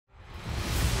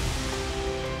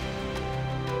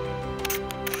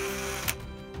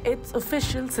It's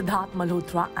official, Sidharth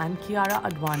Malhotra and Kiara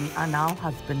Advani are now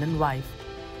husband and wife.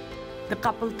 The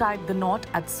couple tied the knot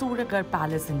at Suryagarh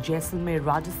Palace in Jaisalmer,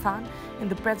 Rajasthan, in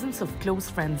the presence of close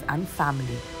friends and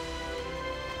family.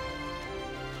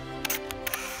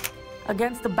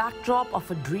 Against the backdrop of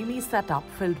a dreamy setup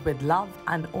filled with love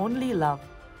and only love,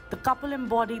 the couple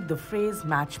embodied the phrase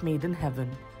 "match made in heaven."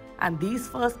 And these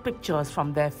first pictures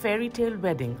from their fairy tale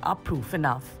wedding are proof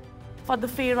enough. For the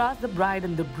pheras, the bride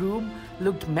and the groom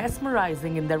looked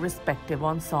mesmerizing in their respective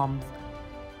ensembles.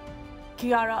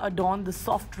 Kiara adorned the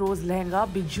soft rose lehenga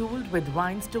bejeweled with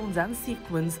rhinestones and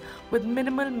sequins with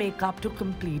minimal makeup to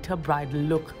complete her bridal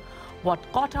look. What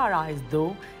caught our eyes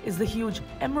though is the huge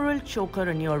emerald choker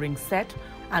and earring set,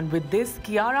 and with this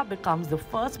Kiara becomes the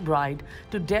first bride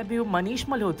to debut Manish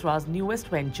Malhotra's newest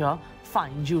venture,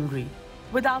 fine jewellery.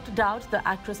 Without a doubt, the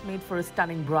actress made for a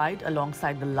stunning bride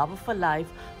alongside the love of her life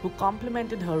who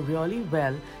complemented her really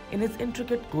well in his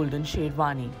intricate golden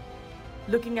sherwani.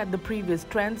 Looking at the previous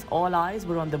trends, all eyes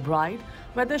were on the bride,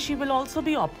 whether she will also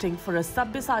be opting for a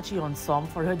Sabyasachi ensemble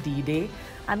for her D-Day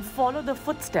and follow the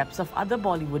footsteps of other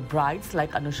Bollywood brides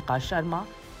like Anushka Sharma,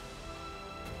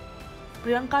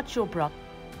 Priyanka Chopra,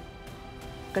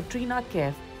 Katrina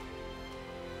Kaif,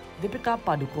 Deepika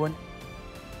Padukone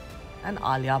and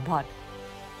Alia Bhatt.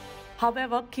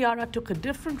 However, Kiara took a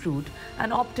different route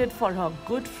and opted for her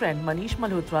good friend Manish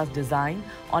Malhotra's design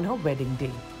on her wedding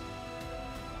day.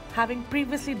 Having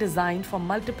previously designed for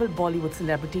multiple Bollywood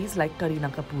celebrities like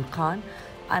Kareena Kapoor Khan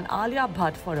and Alia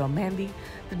Bhatt for her mehendi,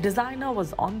 the designer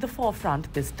was on the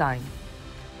forefront this time.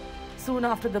 Soon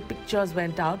after the pictures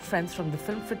went out, friends from the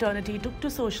film fraternity took to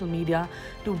social media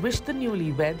to wish the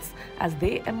newlyweds as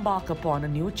they embark upon a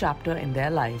new chapter in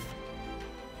their life.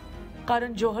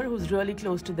 Karan Johar, who's really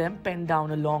close to them, penned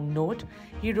down a long note.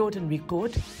 He wrote, and we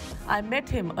quote, "I met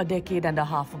him a decade and a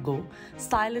half ago,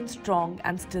 silent, strong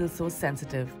and still so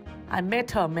sensitive. I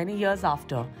met her many years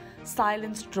after,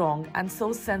 silent, strong and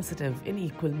so sensitive in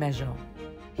equal measure."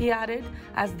 He added,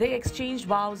 as they exchanged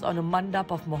vows on a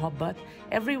mandap of mohabbat,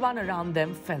 everyone around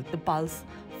them felt the pulse,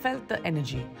 felt the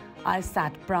energy. I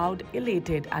sat proud,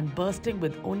 elated and bursting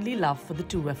with only love for the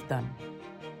two of them.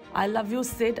 I love you,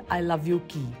 Sid, I love you,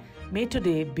 Ki. May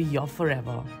today be your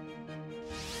forever.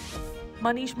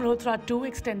 Manish Malhotra too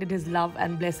extended his love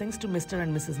and blessings to Mr.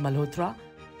 and Mrs. Malhotra.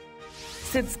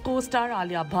 Sid's co-star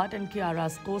Alia Bhatt and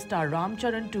Kiara's co-star Ram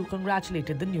Charan too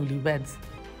congratulated the newlyweds.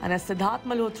 And as Sidharth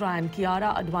Malhotra and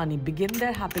Kiara Advani begin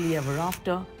their happily ever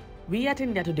after, we at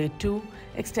India Today too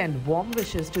extend warm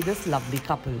wishes to this lovely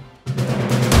couple.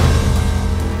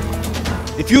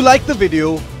 If you like the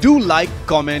video, do like,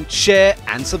 comment, share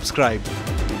and subscribe.